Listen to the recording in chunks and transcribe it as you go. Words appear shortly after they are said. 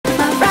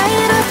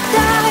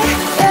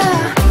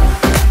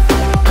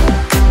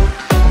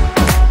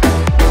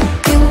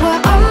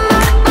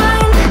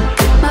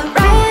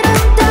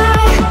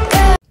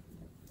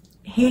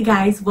Hey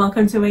guys,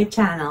 welcome to my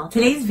channel.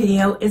 Today's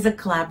video is a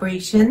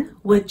collaboration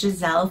with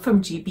Giselle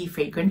from GB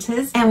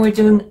Fragrances, and we're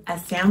doing a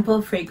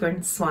sample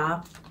fragrance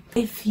swap.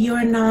 If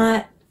you're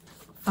not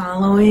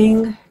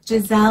following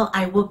Giselle,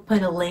 I will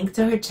put a link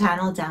to her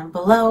channel down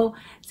below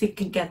so you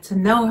can get to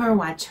know her,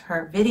 watch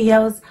her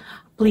videos.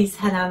 Please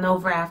head on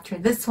over after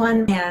this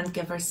one and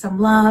give her some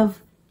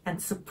love and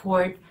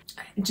support.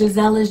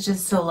 Giselle is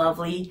just so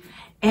lovely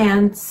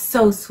and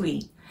so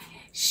sweet.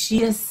 She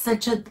has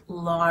such a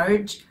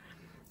large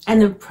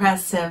and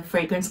impressive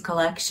fragrance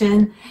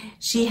collection.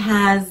 She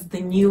has the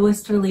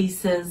newest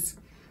releases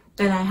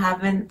that I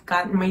haven't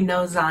gotten my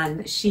nose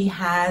on. She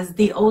has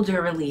the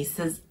older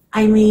releases.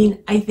 I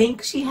mean, I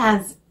think she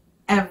has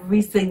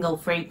every single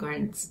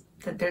fragrance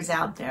that there's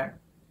out there.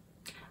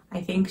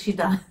 I think she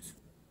does.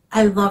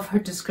 I love her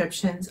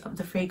descriptions of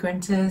the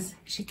fragrances.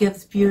 She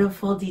gives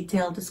beautiful,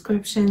 detailed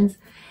descriptions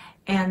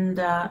and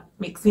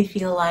makes me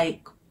feel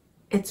like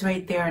it's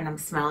right there and I'm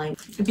smelling.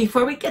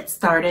 Before we get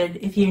started,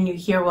 if you're new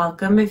here,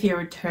 welcome. If you're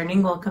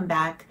returning, welcome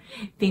back.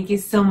 Thank you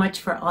so much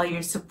for all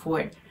your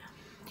support.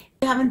 If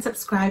you haven't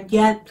subscribed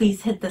yet,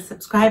 please hit the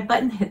subscribe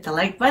button, hit the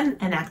like button,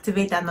 and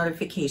activate that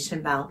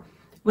notification bell.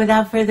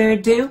 Without further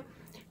ado,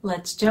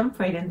 let's jump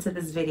right into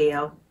this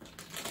video.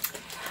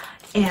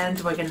 And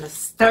we're gonna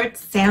start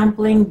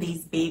sampling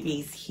these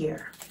babies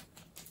here.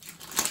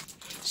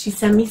 She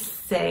sent me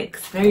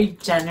 6, very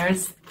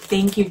generous.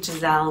 Thank you,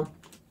 Giselle.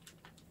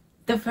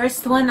 The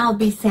first one I'll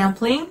be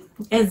sampling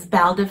is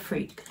Bal de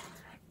Freak,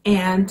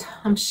 and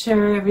I'm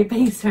sure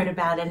everybody's heard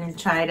about it and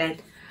tried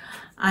it.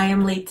 I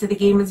am late to the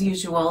game as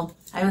usual.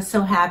 I was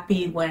so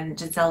happy when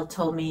Giselle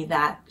told me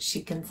that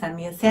she can send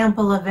me a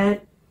sample of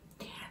it,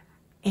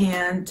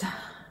 and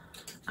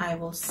I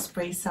will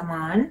spray some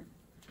on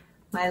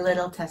my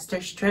little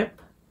tester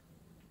strip.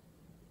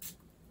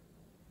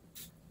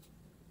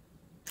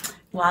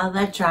 While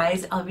that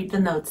dries, I'll read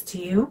the notes to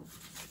you.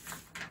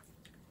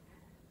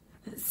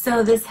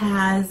 So this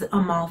has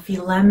Amalfi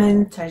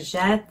lemon,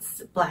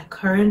 targettes,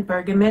 blackcurrant,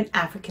 bergamot,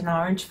 African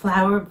orange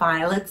flower,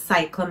 violet,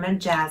 cyclamen,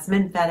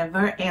 jasmine,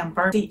 vetiver,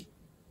 amber,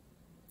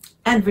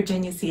 and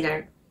Virginia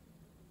cedar.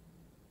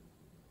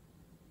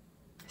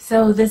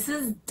 So this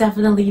is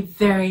definitely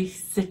very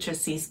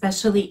citrusy,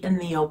 especially in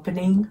the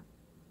opening.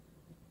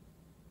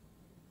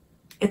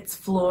 It's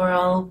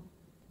floral.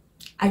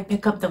 I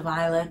pick up the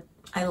violet.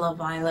 I love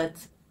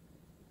violets.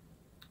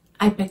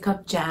 I pick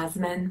up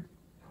jasmine.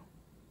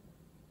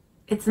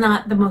 It's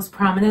not the most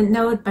prominent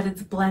note, but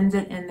it's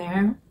blended in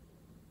there.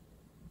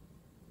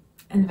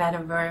 And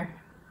vetiver.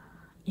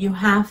 You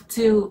have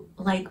to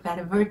like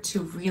vetiver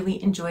to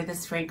really enjoy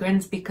this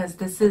fragrance because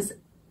this is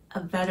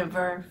a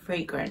vetiver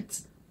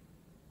fragrance.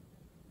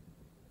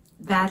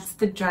 That's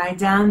the dry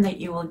down that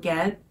you will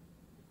get.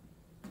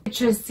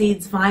 Citrus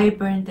seeds,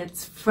 vibrant,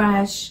 it's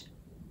fresh,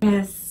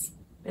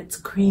 it's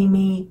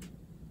creamy,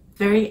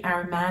 very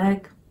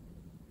aromatic.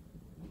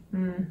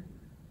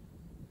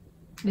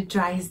 It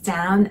dries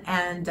down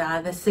and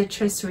the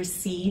citrus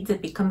recedes.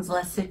 It becomes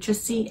less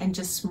citrusy and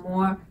just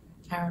more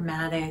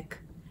aromatic,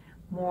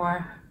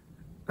 more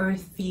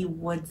earthy,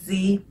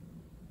 woodsy,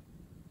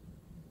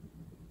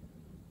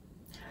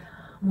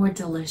 more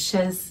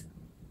delicious.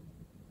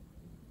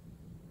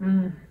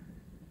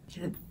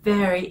 It's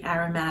very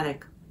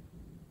aromatic.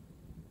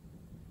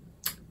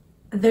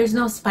 There's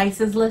no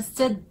spices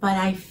listed, but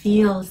I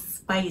feel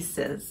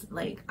spices.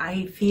 Like,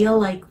 I feel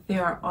like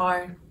there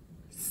are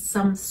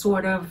some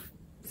sort of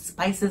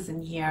spices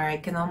in here. I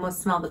can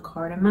almost smell the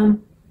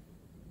cardamom,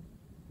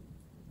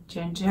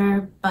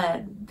 ginger,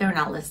 but they're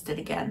not listed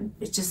again.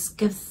 It just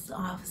gives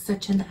off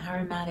such an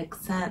aromatic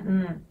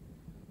scent.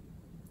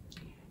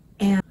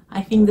 And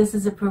I think this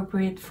is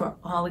appropriate for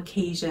all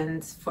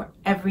occasions, for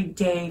every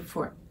day,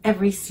 for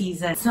every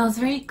season. It smells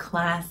very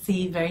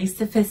classy, very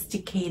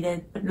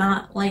sophisticated, but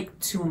not like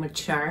too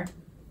mature.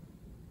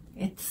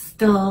 It's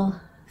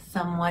still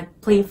somewhat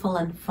playful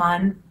and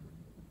fun.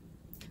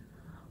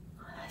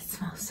 It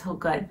smells so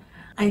good.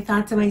 I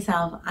thought to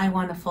myself, I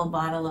want a full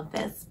bottle of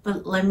this,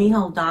 but let me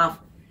hold off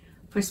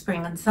for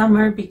spring and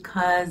summer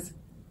because,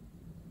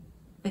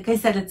 like I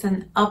said, it's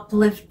an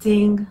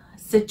uplifting,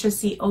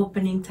 citrusy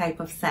opening type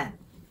of scent.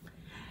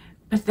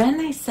 But then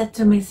I said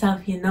to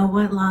myself, you know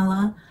what,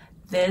 Lala?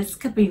 This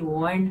could be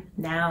worn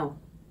now.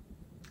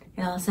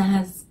 It also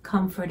has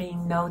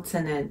comforting notes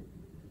in it.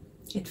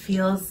 It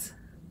feels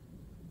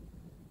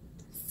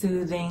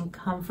soothing,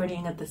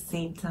 comforting at the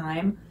same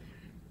time.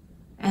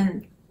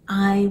 And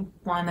I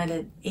wanted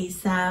it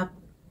ASAP,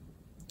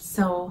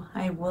 so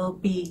I will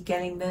be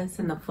getting this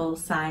in the full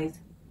size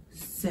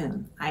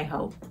soon, I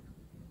hope.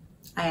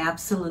 I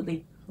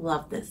absolutely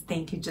love this.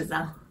 Thank you,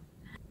 Giselle.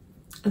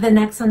 The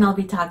next one I'll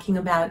be talking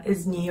about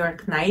is New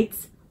York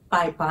Nights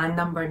by Bond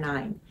No.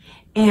 9.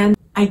 And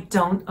I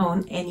don't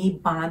own any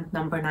Bond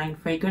No. 9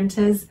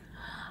 fragrances.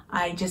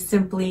 I just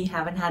simply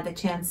haven't had the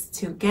chance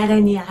to get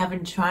any. I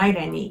haven't tried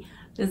any.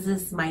 This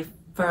is my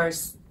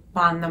first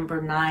Bond No.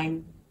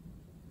 9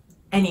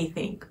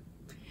 anything.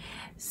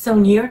 So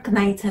New York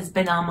Nights has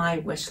been on my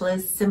wish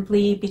list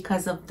simply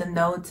because of the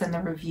notes and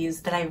the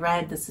reviews that I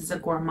read. This is a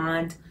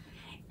gourmand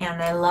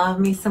and I love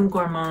me some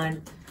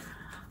gourmand.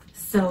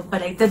 So,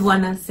 but I did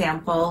want to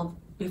sample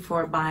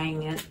before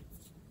buying it.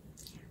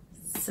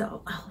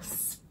 So I'll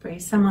spray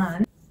some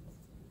on.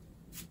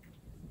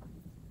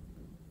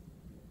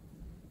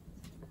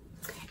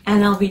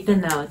 And I'll read the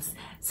notes.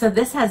 So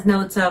this has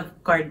notes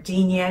of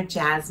gardenia,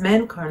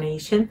 jasmine,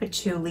 carnation,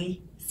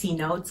 patchouli, sea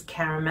notes,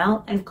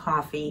 caramel, and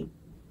coffee.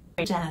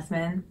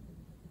 Jasmine.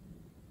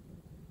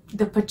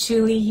 The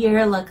patchouli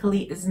here,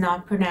 luckily, is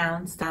not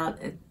pronounced out.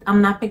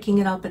 I'm not picking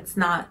it up. It's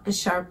not a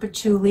sharp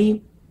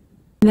patchouli.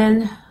 And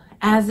then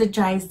as it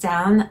dries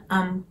down,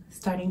 I'm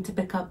starting to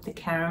pick up the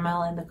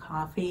caramel and the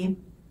coffee.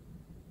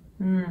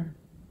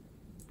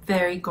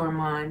 Very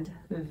gourmand,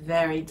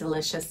 very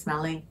delicious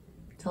smelling.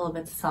 It's a little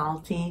bit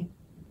salty.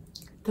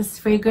 This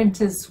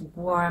fragrance is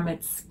warm,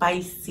 it's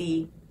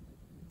spicy,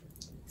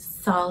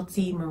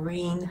 salty,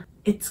 marine.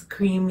 It's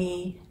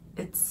creamy,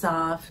 it's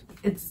soft.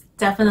 It's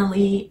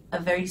definitely a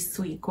very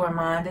sweet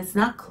gourmand. It's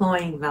not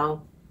cloying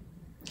though.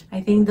 I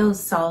think those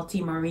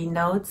salty marine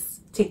notes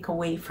take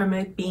away from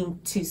it being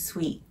too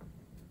sweet.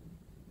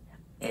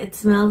 It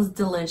smells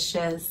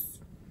delicious.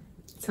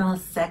 It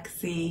smells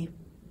sexy.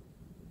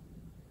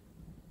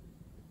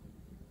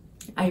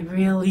 I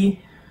really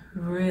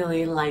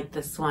like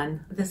this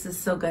one. This is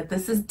so good.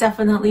 This is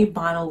definitely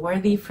bottle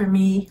worthy for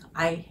me.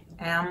 I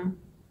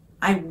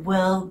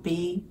will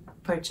be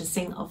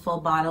purchasing a full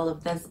bottle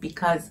of this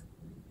because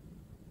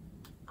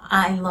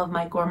I love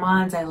my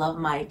gourmands. I love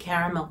my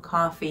caramel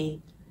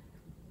coffee.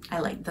 I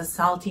like the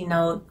salty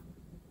note.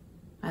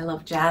 I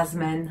love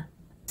jasmine.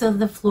 So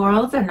the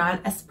florals are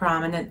not as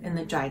prominent in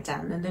the dry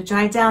down. In the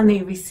dry down,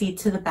 they recede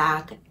to the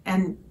back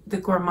and the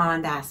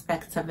gourmand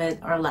aspects of it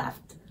are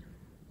left.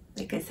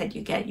 Like I said,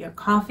 you get your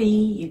coffee,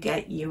 you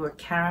get your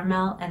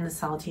caramel, and the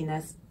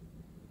saltiness.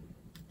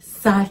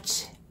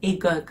 Such a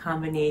good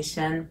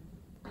combination.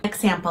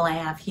 Next sample I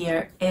have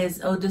here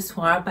is Eau de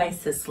Soir by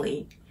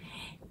Sisley.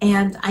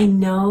 And I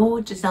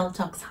know Giselle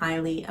talks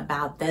highly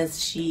about this.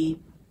 She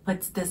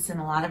puts this in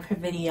a lot of her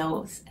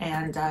videos,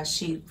 and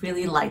she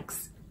really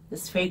likes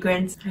this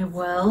fragrance. I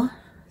will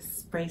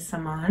spray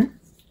some on.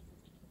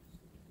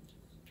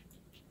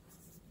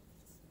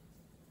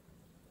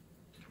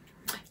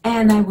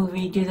 And I will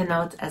read you the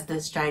notes as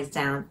this dries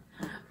down.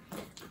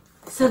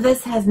 So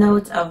this has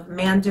notes of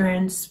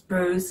mandarin,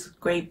 spruce,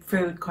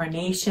 grapefruit,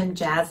 carnation,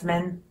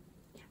 jasmine,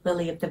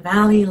 lily of the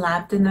valley,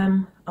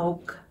 labdanum,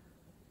 oak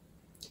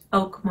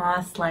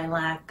moss,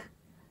 lilac,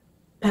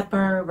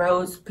 pepper,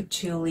 rose,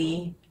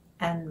 patchouli,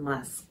 and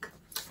musk.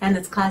 And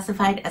it's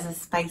classified as a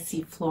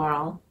spicy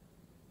floral.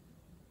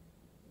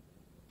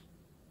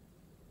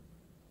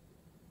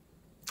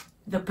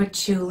 The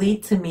patchouli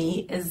to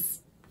me is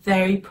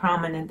very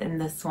prominent in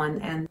this one,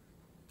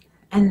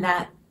 and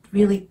that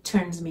really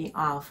turns me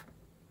off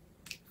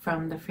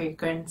from the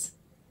fragrance.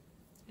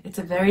 It's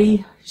a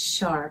very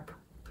sharp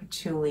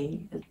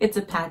patchouli. It's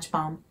a patch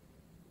balm.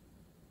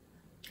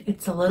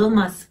 It's a little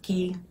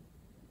musky.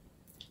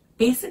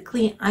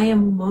 Basically, I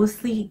am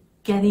mostly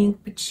getting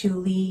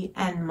patchouli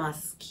and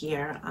musk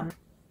here.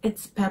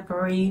 It's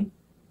peppery.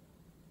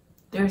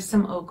 There's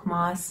some oak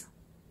moss.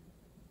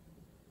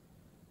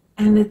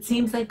 And it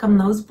seems like I'm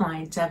nose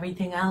blind to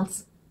everything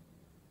else.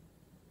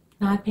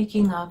 Not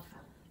picking up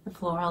the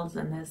florals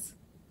in this.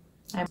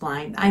 I'm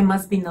blind. I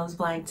must be nose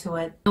blind to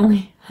it.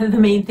 The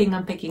main thing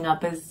I'm picking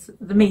up is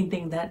the main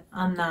thing that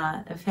I'm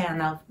not a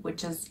fan of,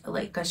 which is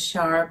like a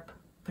sharp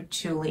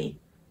patchouli.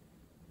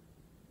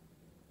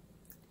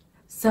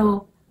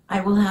 So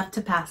I will have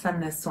to pass on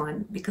this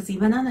one because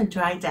even on a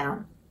dry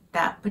down,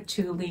 that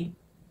patchouli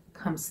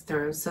comes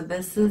through. So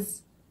this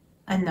is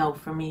a no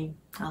for me.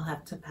 I'll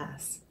have to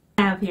pass.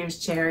 I have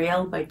here's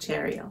Cheryl by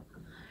Cheryl.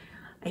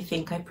 I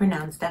think I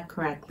pronounced that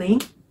correctly.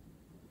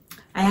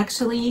 I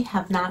actually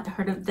have not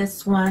heard of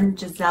this one.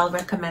 Giselle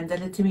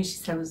recommended it to me. She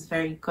said it was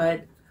very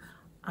good.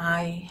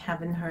 I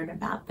haven't heard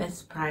about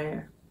this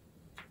prior.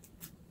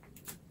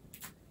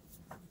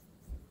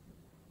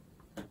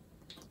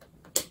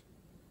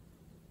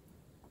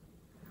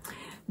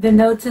 The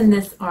notes in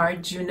this are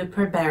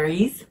juniper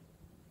berries,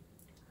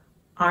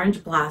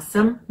 orange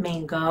blossom,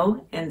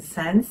 mango,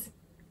 incense,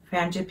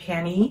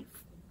 frangipani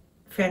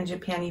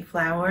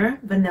flower,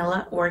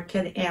 vanilla,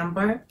 orchid,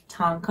 amber,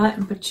 tonka,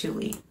 and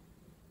patchouli.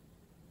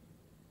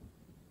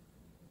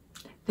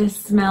 This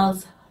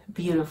smells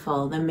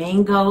beautiful. The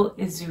mango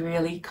is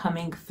really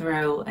coming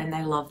through, and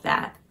I love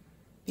that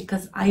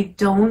because I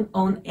don't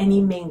own any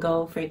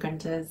mango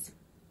fragrances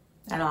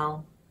at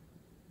all.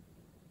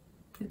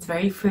 It's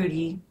very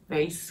fruity,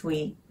 very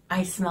sweet.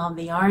 I smell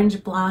the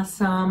orange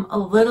blossom. A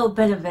little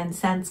bit of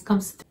incense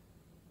comes through,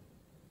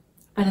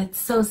 but it's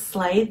so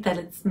slight that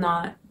it's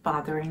not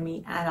bothering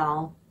me at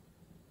all.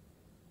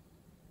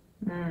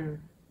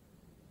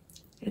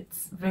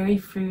 It's very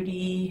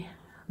fruity,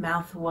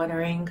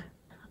 mouth-watering.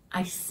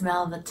 I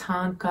smell the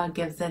tonka,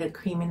 gives it a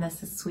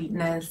creaminess, a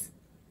sweetness,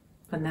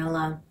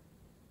 vanilla,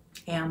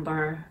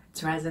 amber,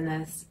 it's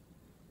resinous.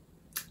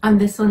 On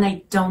this one,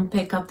 I don't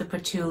pick up the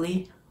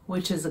patchouli,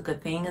 which is a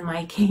good thing in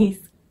my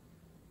case.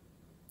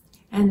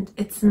 And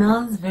it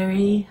smells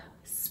very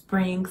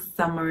spring,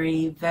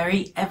 summery,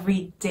 very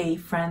everyday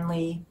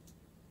friendly.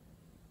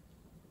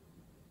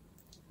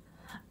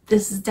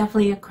 This is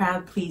definitely a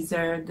crowd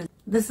pleaser.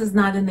 This is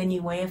not in any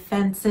way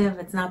offensive.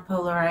 It's not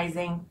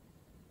polarizing.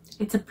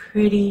 It's a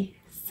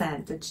pretty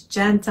scent. It's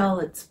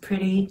gentle, it's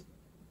pretty.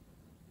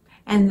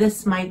 And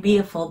this might be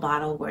a full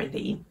bottle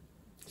worthy.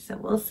 So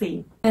we'll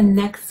see. The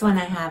next one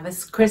I have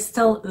is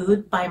Crystal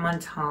Oud by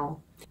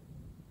Mademoiselle.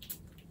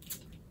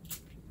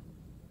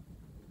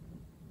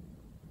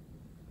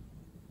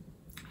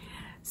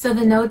 So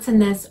the notes in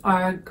this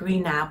are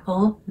green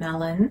apple,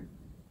 melon,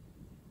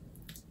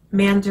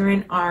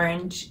 mandarin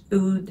orange,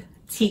 oud,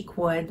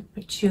 teakwood,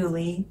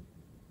 patchouli,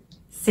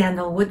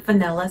 sandalwood,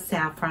 vanilla,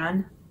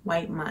 saffron,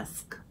 white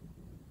musk.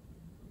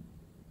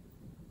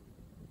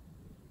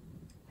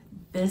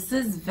 This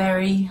is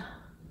very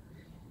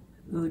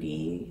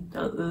oudy.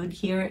 The oud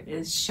here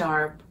is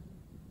sharp.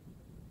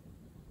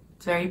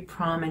 It's very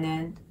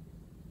prominent.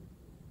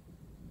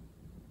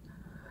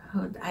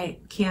 Oh, I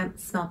can't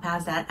smell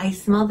past that. I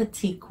smell the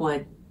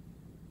teakwood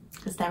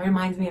because that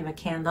reminds me of a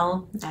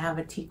candle. I have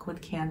a teakwood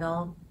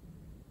candle.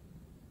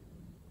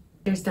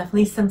 There's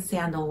definitely some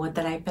sandalwood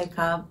that I pick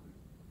up.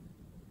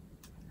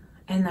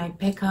 And I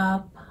pick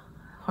up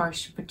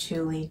harsh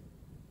patchouli.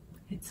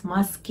 It's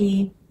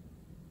musky.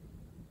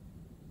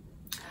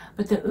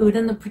 But the oud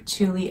and the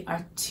patchouli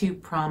are too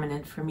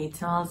prominent for me to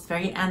smell. It's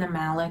very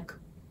animalic.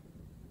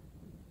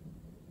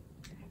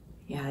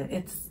 Yeah,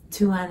 it's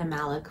too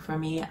animalic for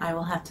me. I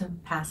will have to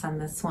pass on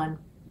this one.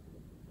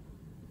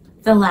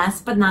 The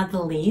last but not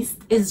the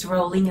least is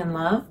Rolling in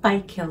Love by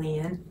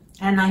Killian.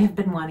 And I have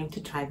been wanting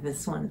to try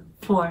this one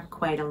for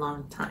quite a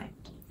long time.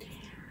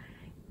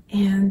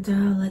 And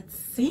let's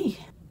see.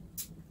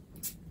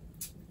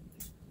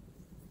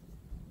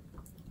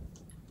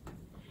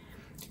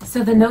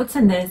 So the notes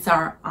in this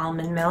are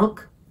almond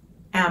milk,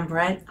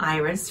 ambrette,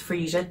 iris,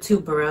 freesia,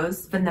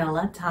 tuberose,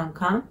 vanilla,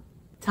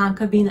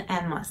 tonka bean,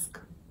 and musk.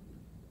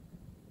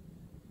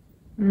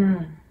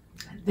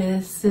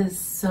 This is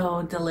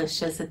so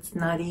delicious. It's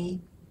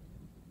nutty,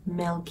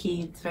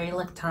 milky, it's very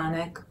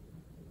lactonic,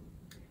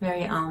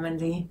 very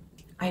almondy.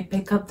 I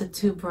pick up the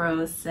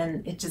tuberose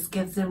and it just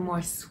gives it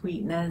more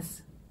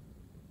sweetness.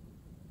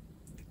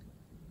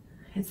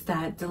 It's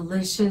that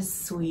delicious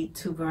sweet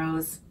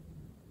tuberose.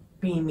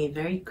 Creamy,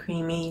 very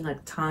creamy,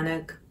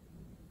 lactonic.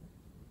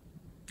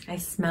 I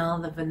smell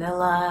the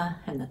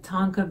vanilla and the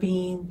tonka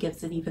bean,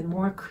 gives it even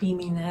more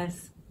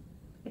creaminess.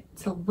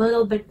 It's a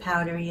little bit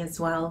powdery as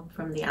well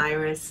from the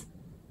iris.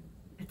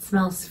 It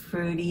smells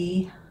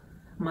fruity,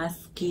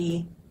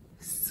 musky,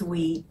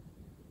 sweet.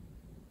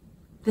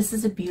 This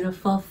is a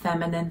beautiful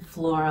feminine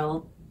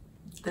floral.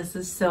 This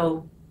is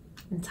so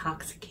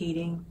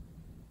intoxicating.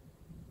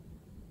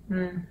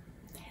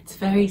 It's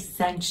very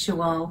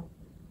sensual.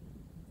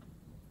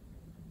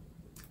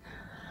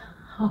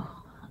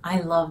 Oh, I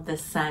love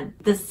this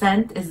scent. This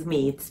scent is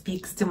me. It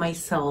speaks to my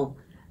soul.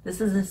 This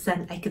is a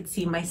scent I could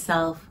see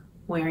myself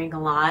wearing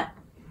a lot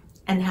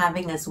and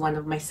having as one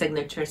of my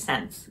signature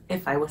scents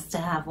if I was to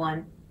have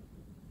one.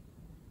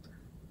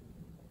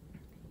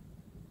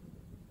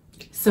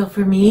 So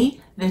for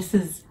me, this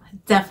is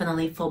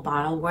definitely full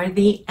bottle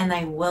worthy, and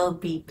I will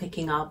be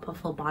picking up a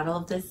full bottle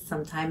of this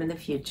sometime in the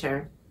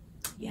future.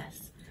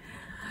 Yes.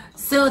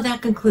 So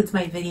that concludes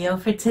my video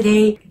for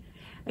today.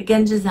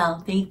 Again, Giselle,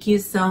 thank you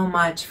so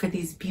much for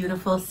these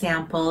beautiful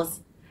samples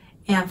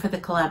and for the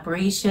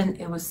collaboration.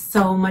 It was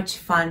so much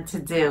fun to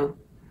do.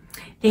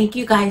 Thank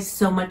you guys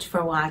so much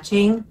for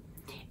watching.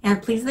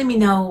 And please let me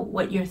know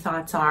what your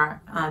thoughts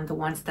are on the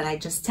ones that I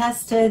just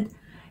tested.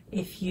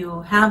 If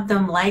you have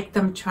them, like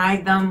them,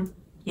 tried them,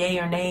 yay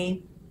or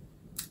nay,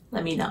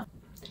 let me know.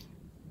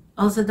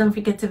 Also, don't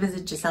forget to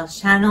visit Giselle's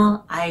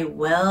channel. I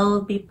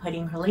will be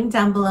putting her link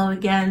down below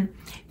again.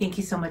 Thank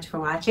you so much for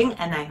watching,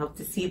 and I hope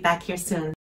to see you back here soon.